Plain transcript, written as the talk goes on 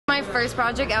first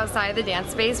project outside the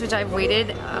dance space, which I've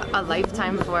waited a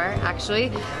lifetime for,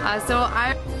 actually. So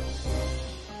I.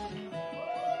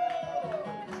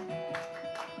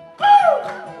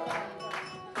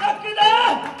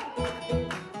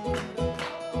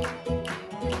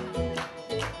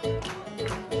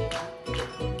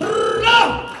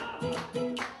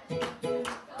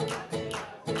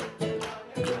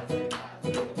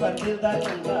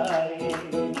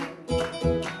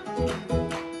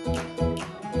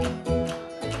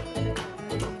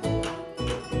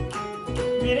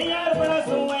 मेरे यार बड़ा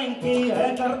सोएंकी है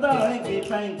करदा की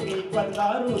पैंकी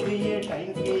पगदारू दिए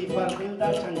टैंकी पर दिल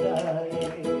दा चंगा है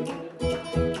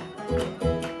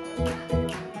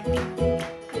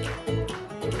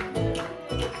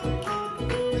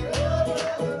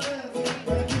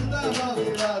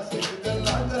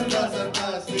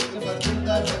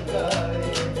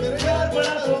मेरे यार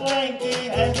बड़ा सोएंकी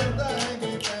है करदा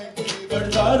की पैंकी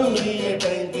पगदारू दिए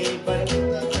टैंकी पर दिल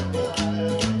दा चंगा है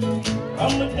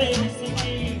हम तेरी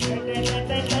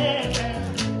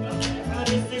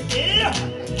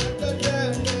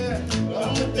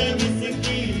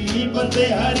बंदे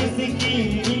हरी सिकी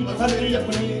हरी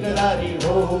अपनी गरारी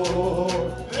हो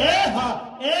ए हा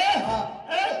ए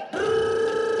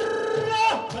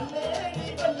बल्ले नी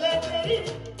बल्ले तेरी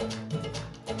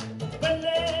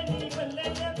बल्ले नी बल्ले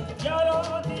यारों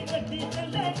दी गड्डी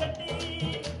चले गड्डी।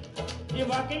 ये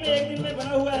वाकई में एक दिन में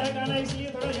बना हुआ है गाना, इसलिए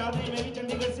थोड़ा याद नहीं, मैं भी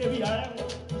चंडीगढ़ से अभी आया हूँ।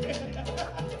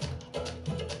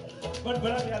 बहुत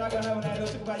बड़ा प्यारा गाना बनाया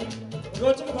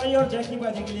रोचक भाई और जैकी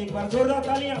बाजी के लिए एक बार जोरदार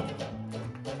तालियां,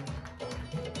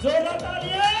 जोरदार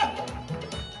तालियां।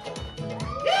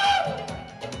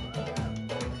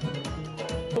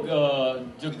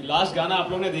 जो लास्ट गाना आप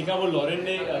लोगों ने देखा वो लॉरेन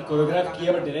ने कोरियोग्राफ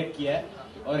किया और डायरेक्ट किया है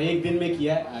और एक दिन में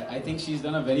किया है। I think she is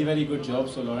done a very good job.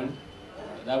 So Lauren,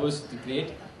 that was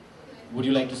great. Would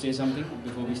you like to say something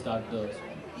before we start the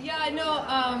song? Yeah, no,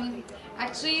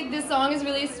 actually this song is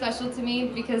really special to me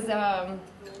because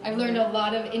I've learned a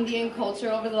lot of Indian culture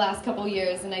over the last couple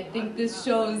years, and I think this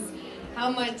shows how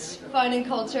much fun and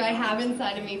culture I have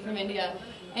inside of me from India.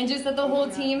 And just that the whole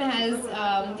team has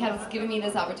kind of given me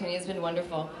this opportunity has been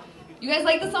wonderful. You guys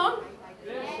like the song?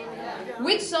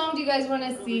 Which song do you guys want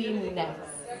to see next?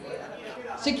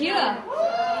 Shakira?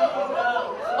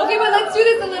 Okay, but let's do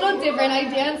this a little different. I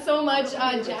dance so much.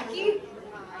 Jackky,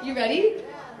 you ready?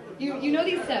 You know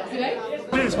these steps, right?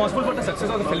 Who's responsible for the success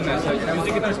of the film as such?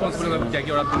 Music कितना responsible है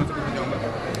Jackky और आप दोनों से पूछना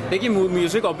चाहूँगा। देखिए,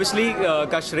 music obviously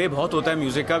का श्रेय बहुत होता है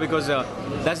म्यूजिक का, because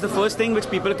that's the first thing which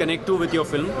people connect to with your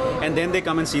film and then they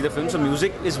come and see the film. So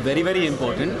music is very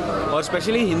important, और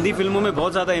स्पेशली हिंदी फिल्मों में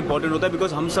बहुत ज़्यादा इंपॉर्टेंट होता है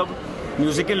बिकॉज हम सब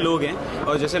म्यूजिकल लोग हैं।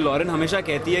 और जैसे लॉरेन हमेशा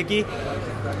कहती है कि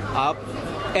आप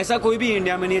ऐसा कोई भी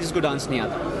इंडिया में नहीं है जिसको डांस नहीं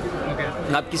आता।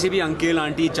 आप किसी भी अंकल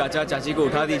आंटी चाचा चाची को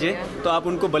उठा दीजिए तो आप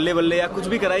उनको बल्ले बल्ले या कुछ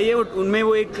भी कराइए, उनमें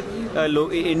वो एक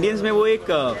इंडियंस में वो एक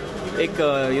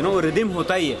यू नो रिदम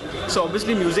होता ही है। So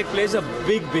obviously music plays a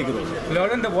big role.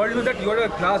 Lauren, the world knows that you are a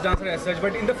class dancer as such,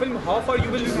 but in the film, how far you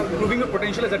will be proving your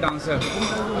potential as a dancer?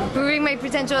 Proving my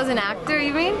potential as an actor,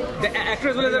 you mean? The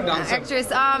actor as well as a dancer. Actress.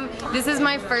 This is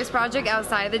my first project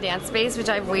outside the dance space,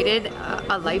 which I've waited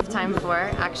a lifetime for,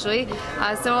 actually.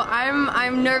 So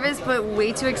I'm nervous but way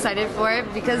too excited for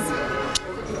it because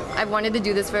I've wanted to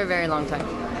do this for a very long time.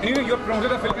 And you know, you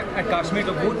promoted the film at Kashmir,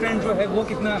 तो वो trend जो है वो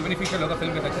कितना beneficial होगा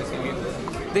film के success के लिए?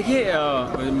 देखिए,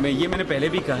 मैंने पहले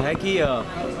भी कहा है कि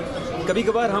कभी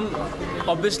कभार हम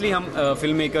ऑब्वियसली हम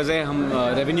फिल्म मेकर्स हैं, हम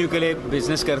रेवेन्यू के लिए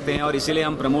बिजनेस करते हैं और इसीलिए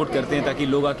हम प्रमोट करते हैं ताकि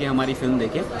लोग आके हमारी फिल्म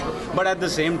देखें। But at the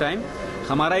same time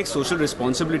हमारा एक सोशल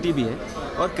रिस्पॉन्सिबिलिटी भी है,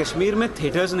 और कश्मीर में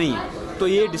थिएटर्स नहीं है, तो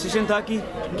ये डिसीजन था कि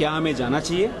क्या हमें जाना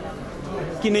चाहिए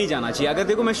कि नहीं जाना चाहिए। अगर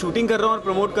देखो मैं शूटिंग कर रहा हूँ और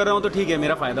प्रमोट कर रहा हूँ तो ठीक है,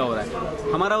 मेरा फ़ायदा हो रहा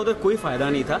है। हमारा उधर कोई फ़ायदा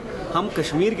नहीं था। हम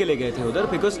कश्मीर के लिए गए थे उधर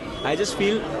बिकॉज आई जस्ट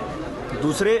फील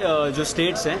दूसरे जो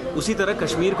स्टेट्स हैं उसी तरह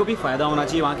कश्मीर को भी फ़ायदा होना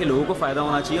चाहिए, वहाँ के लोगों को फ़ायदा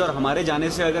होना चाहिए, और हमारे जाने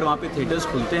से अगर वहाँ पे थिएटर्स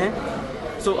खुलते हैं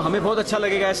सो हमें बहुत अच्छा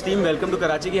लगेगा as team welcome to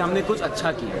Karachi कि हमने कुछ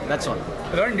अच्छा किया। That's all.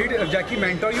 Lauren, did Jackky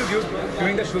mentor you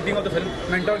during the shooting of the film?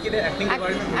 Mentor के लिए acting के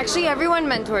बारे में? Actually, everyone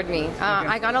mentored me.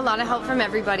 I got a lot of help from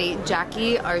everybody. Jackky,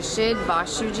 Arshid,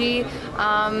 Bashuji,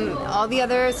 all the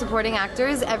other supporting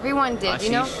actors. Everyone did. Ashish.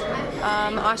 You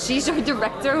know, Ashish, our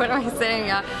director. What am I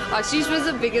saying? Ashish was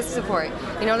the biggest support.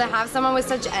 You know, to have someone with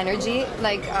such energy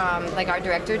like our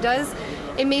director does.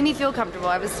 It made me feel comfortable.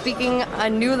 I was speaking a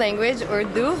new language,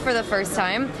 Urdu, for the first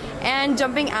time, and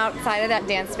jumping outside of that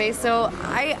dance space. So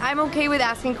I'm okay with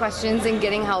asking questions and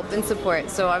getting help and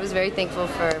support. So I was very thankful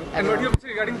for everyone. And what do you say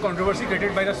regarding controversy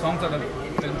created by the songs?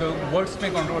 The words में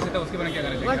controversy था, उसके बारे में क्या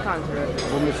कहना चाहिए? What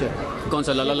controversy? कौन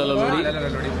सा? ला ला ला ला लोड़ी?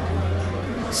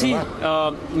 सी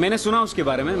मैंने सुना उसके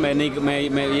बारे में,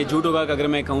 मैं ये झूठ होगा अगर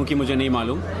मैं कहूँ कि मुझे नहीं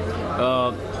मालूम।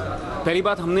 पहली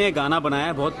बात, हमने ये गाना बनाया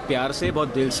है बहुत प्यार से,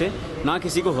 बहुत दिल से, ना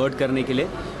किसी को हर्ट करने के लिए,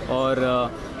 और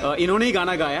इन्होंने ही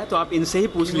गाना गाया है, तो आप इनसे ही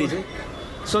पूछ लीजिए।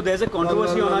 So there's a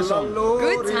controversy on our song.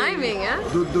 Good timing, yeah?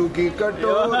 दूध की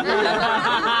कटोरी।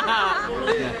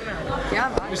 क्या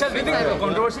बात। विशाल, do you think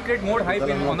controversy create more hype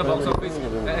on the box office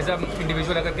as an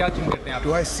individual? अगर क्या चीज करते हैं आप?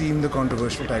 Do I seem the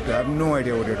controversial type? I have no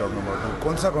idea what you're talking about.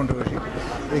 कौन सा controversy?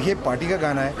 देखिए, पार्टी का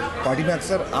गाना है, पार्टी में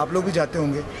अक्सर आप लोग भी जाते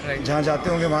होंगे, जहाँ जाते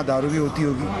होंगे वहाँ दारू भी होती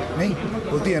होगी, नहीं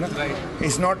होती है ना?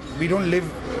 It's not, we don't live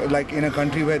like in a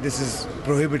country where this is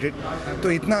prohibited.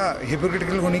 तो इतना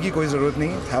hypocritical होने की कोई ज़रूरत नहीं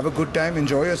है. Have a good time,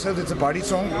 enjoy yourself. It's a party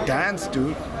song. Dance,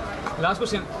 dude. Last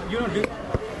question. You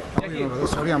know,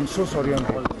 Sorry, I'm so sorry.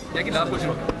 Jackky, last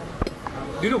question.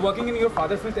 Do you know working in your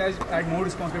father's film has add more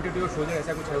responsibility to your shoulder?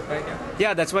 ऐसा कुछ होता है क्या?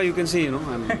 Yeah, that's why you can see,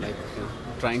 I'm like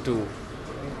trying to.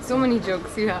 So many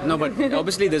jokes you have. No, but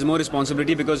obviously there's more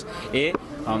responsibility because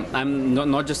I'm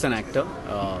not just an actor.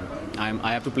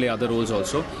 I have to play other roles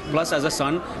also. Plus, as a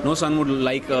son, no son would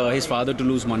like his father to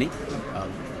lose money.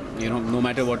 No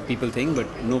matter what people think, but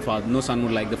no son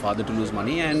would like the father to lose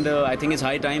money. And I think it's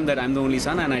high time that I'm the only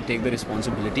son and I take the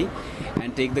responsibility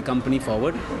and take the company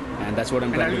forward. And that's what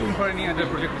I'm trying to do. Are you looking for any other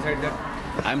project besides that?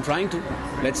 I'm trying to.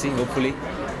 Let's see. Hopefully.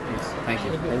 Yes. Thank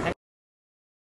you.